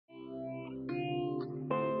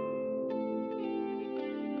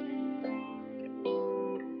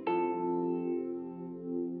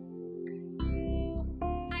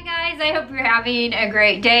guys, I hope you're having a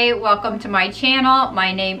great day. Welcome to my channel.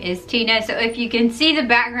 My name is Tina. So if you can see the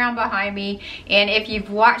background behind me, and if you've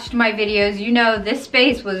watched my videos, you know this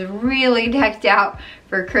space was really decked out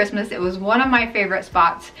for Christmas. It was one of my favorite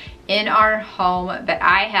spots in our home, but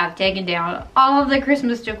I have taken down all of the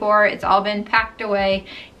Christmas decor. It's all been packed away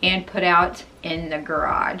and put out in the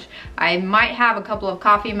garage. I might have a couple of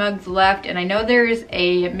coffee mugs left, and I know there's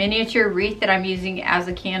a miniature wreath that I'm using as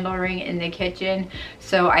a candle ring in the kitchen.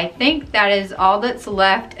 So I think that is all that's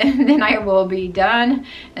left, and then I will be done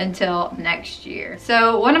until next year.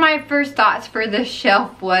 So one of my first thoughts for this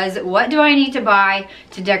shelf was, what do I need to buy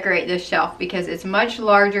to decorate this shelf? Because it's much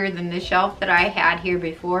larger than the shelf that I had here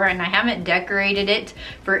before, and I haven't decorated it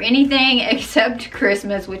for anything except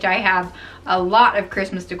Christmas, which I have a lot of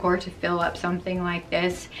Christmas decor to fill up something like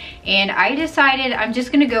this. And I decided I'm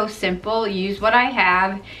just gonna go simple, use what I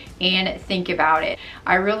have, and think about it.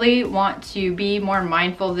 I really want to be more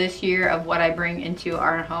mindful this year of what I bring into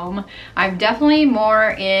our home. I'm definitely more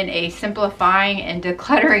in a simplifying and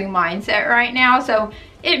decluttering mindset right now, so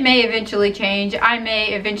it may eventually change. I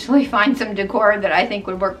may eventually find some decor that I think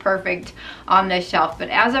would work perfect on this shelf, but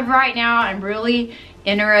as of right now, I'm really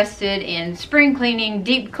interested in spring cleaning,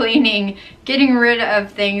 deep cleaning, getting rid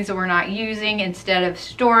of things that we're not using instead of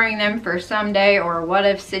storing them for someday or what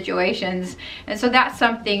if situations. And so that's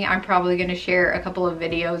something I'm probably going to share a couple of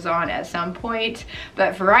videos on at some point.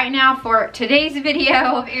 But for right now, for today's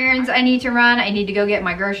video of errands I need to run, I need to go get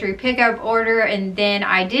my grocery pickup order, and then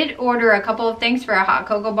I did order a couple of things for a hot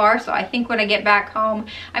cocoa bar. So I think when I get back home,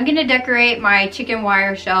 I'm going to decorate my chicken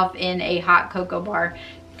wire shelf in a hot cocoa bar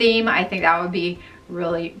theme. I think that would be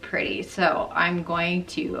really pretty. So I'm going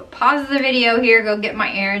to pause the video here, go get my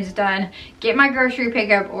errands done, get my grocery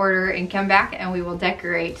pickup order, and come back and we will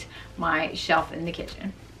decorate my shelf in the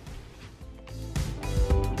kitchen.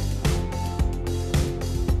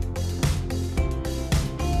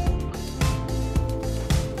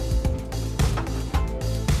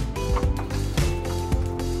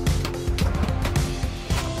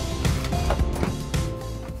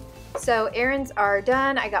 So errands are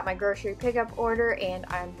done. I got my grocery pickup order and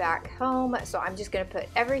I'm back home. So I'm just gonna put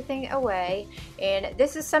everything away. And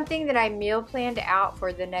this is something that I meal planned out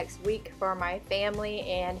for the next week for my family,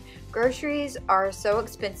 and groceries are so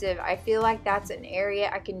expensive. I feel like that's an area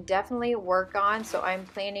I can definitely work on. So I'm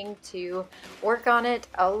planning to work on it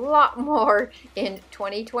a lot more in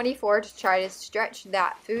 2024 to try to stretch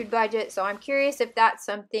that food budget. So I'm curious if that's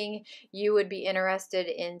something you would be interested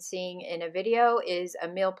in seeing in a video, is a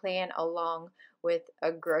meal plan along with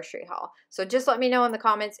a grocery haul. So just let me know in the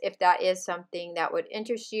comments if that is something that would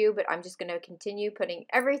interest you. But I'm just going to continue putting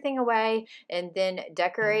everything away and then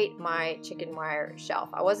decorate my chicken wire shelf.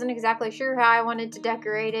 I wasn't exactly sure how I wanted to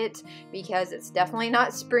decorate it because it's definitely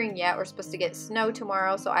not spring yet. We're supposed to get snow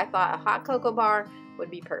tomorrow, so I thought a hot cocoa bar would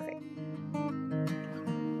be perfect.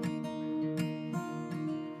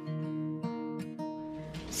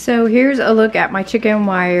 So here's a look at my chicken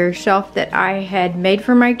wire shelf that I had made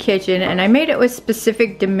for my kitchen, and I made it with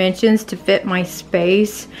specific dimensions to fit my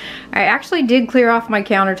space. I actually did clear off my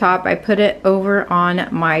countertop. I put it over on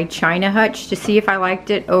my china hutch to see if I liked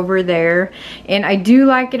it over there, and I do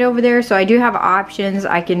like it over there, so I do have options.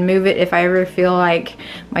 I can move it if I ever feel like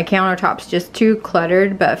my countertop's just too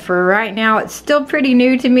cluttered, but for right now it's still pretty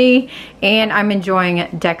new to me and I'm enjoying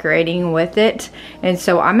decorating with it. And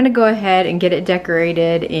so I'm gonna go ahead and get it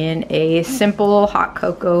decorated in a simple hot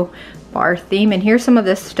cocoa bar theme. And here's some of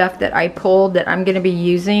the stuff that I pulled that I'm going to be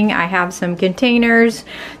using. I have some containers.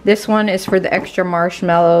 This one is for the extra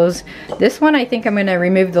marshmallows. This one I think I'm going to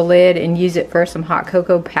remove the lid and use it for some hot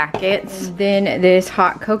cocoa packets. Then this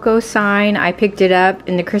hot cocoa sign, I picked it up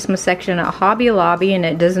in the Christmas section at Hobby Lobby, and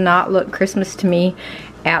it does not look Christmas to me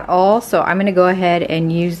at all, so I'm gonna go ahead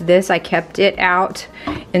and use this. I kept it out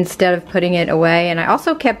instead of putting it away, and I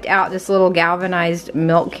also kept out this little galvanized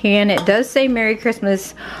milk can. It does say Merry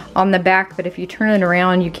Christmas on the back, but if you turn it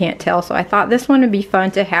around you can't tell, so I thought this one would be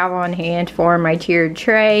fun to have on hand for my tiered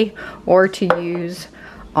tray or to use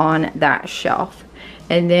on that shelf.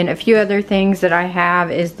 And then a few other things that I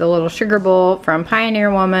have is the little sugar bowl from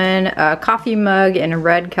Pioneer Woman, a coffee mug in a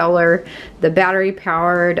red color, the battery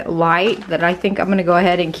powered light that I think I'm going to go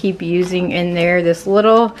ahead and keep using in there, this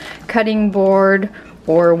little cutting board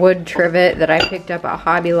or wood trivet that I picked up at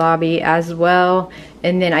Hobby Lobby as well.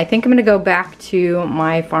 And then I think I'm going to go back to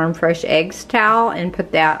my Farm Fresh Eggs towel and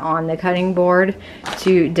put that on the cutting board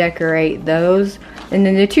to decorate those. And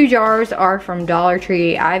then the two jars are from Dollar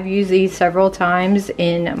Tree. I've used these several times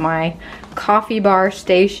in my coffee bar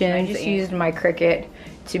station. I just used my Cricut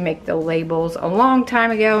to make the labels a long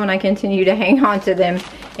time ago, and I continue to hang on to them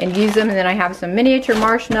and use them. And then I have some miniature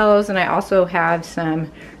marshmallows, and I also have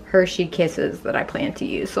some Hershey Kisses that I plan to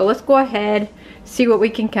use. So let's go ahead, see what we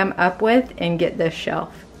can come up with, and get this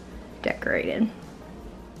shelf decorated.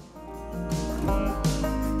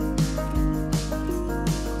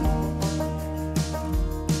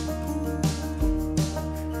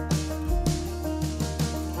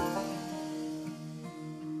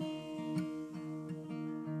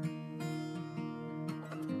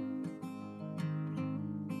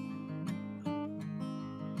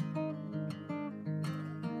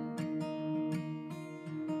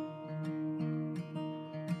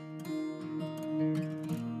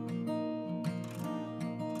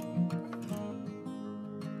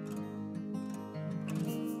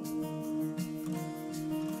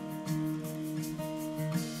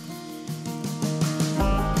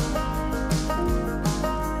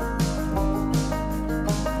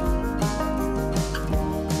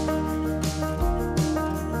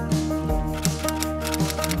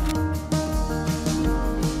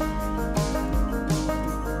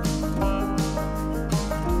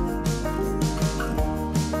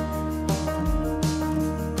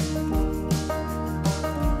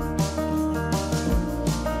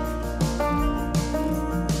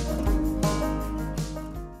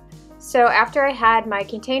 So after I had my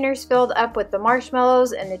containers filled up with the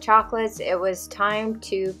marshmallows and the chocolates, it was time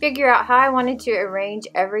to figure out how I wanted to arrange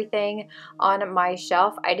everything on my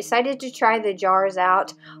shelf. I decided to try the jars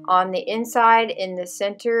out on the inside in the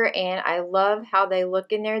center, and I love how they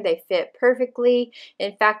look in there. They fit perfectly.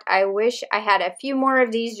 In fact, I wish I had a few more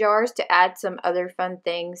of these jars to add some other fun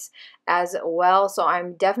things as well. So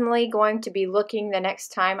I'm definitely going to be looking the next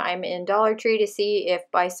time I'm in Dollar Tree to see if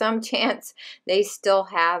by some chance they still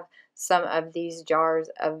have some of these jars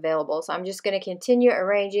available. So I'm just going to continue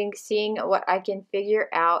arranging, seeing what I can figure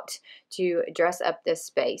out to dress up this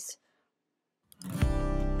space.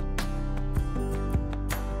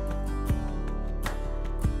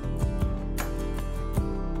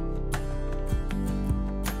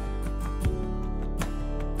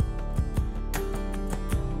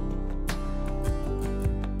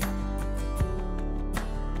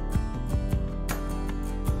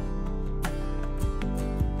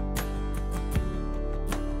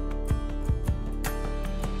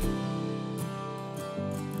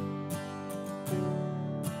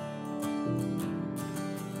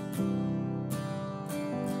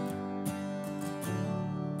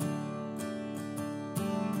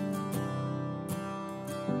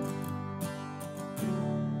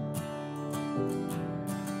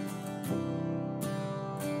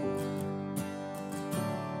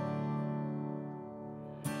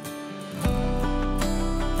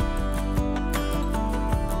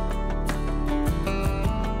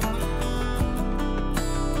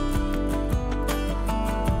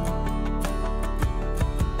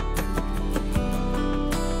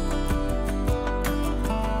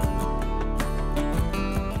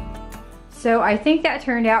 So I think that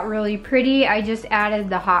turned out really pretty. I just added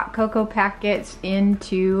the hot cocoa packets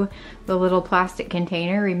into the little plastic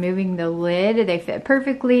container, removing the lid. They fit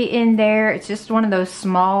perfectly in there. It's just one of those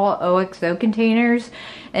small OXO containers.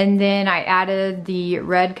 And then I added the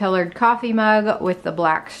red colored coffee mug with the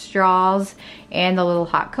black straws and the little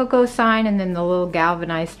hot cocoa sign, and then the little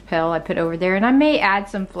galvanized pail I put over there. And I may add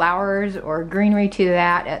some flowers or greenery to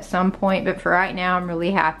that at some point, but for right now I'm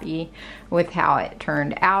really happy with how it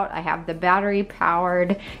turned out. I have the battery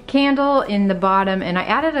powered candle in the bottom, and I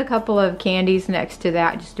added a couple of candies next to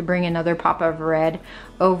that just to bring another pop of red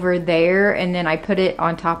over there, and then I put it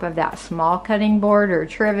on top of that small cutting board or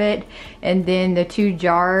trivet, and then the 2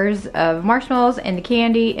 jars of marshmallows and the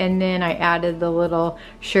candy, and then I added the little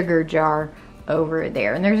sugar jar over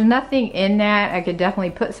there. And there's nothing in that. I could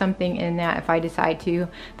definitely put something in that if I decide to,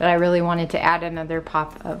 but I really wanted to add another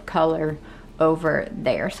pop of color over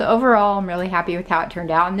there. So overall, I'm really happy with how it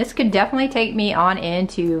turned out, and this could definitely take me on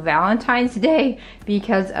into Valentine's Day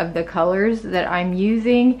because of the colors that I'm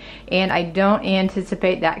using, and I don't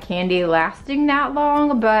anticipate that candy lasting that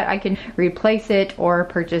long, but I can replace it or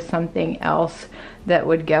purchase something else that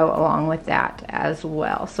would go along with that as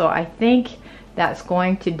well. So I think that's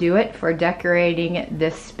going to do it for decorating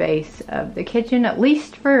this space of the kitchen, at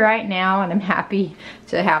least for right now, and I'm happy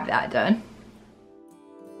to have that done.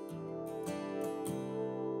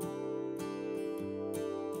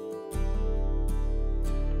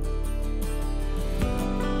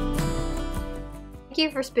 Thank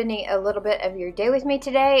you for spending a little bit of your day with me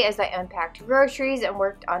today as I unpacked groceries and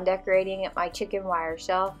worked on decorating my chicken wire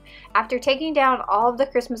shelf. After taking down all of the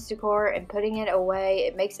Christmas decor and putting it away,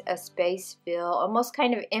 it makes a space feel almost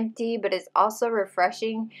kind of empty, but it's also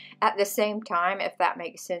refreshing at the same time, if that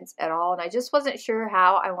makes sense at all. And I just wasn't sure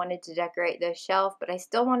how I wanted to decorate this shelf, but I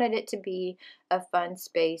still wanted it to be a fun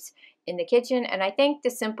space in the kitchen. And I think the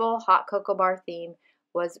simple hot cocoa bar theme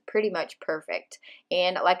was pretty much perfect.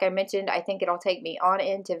 And like I mentioned, I think it'll take me on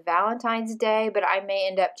into Valentine's Day, but I may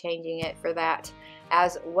end up changing it for that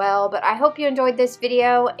as well. But I hope you enjoyed this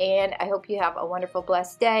video, and I hope you have a wonderful,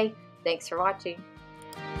 blessed day. Thanks for watching.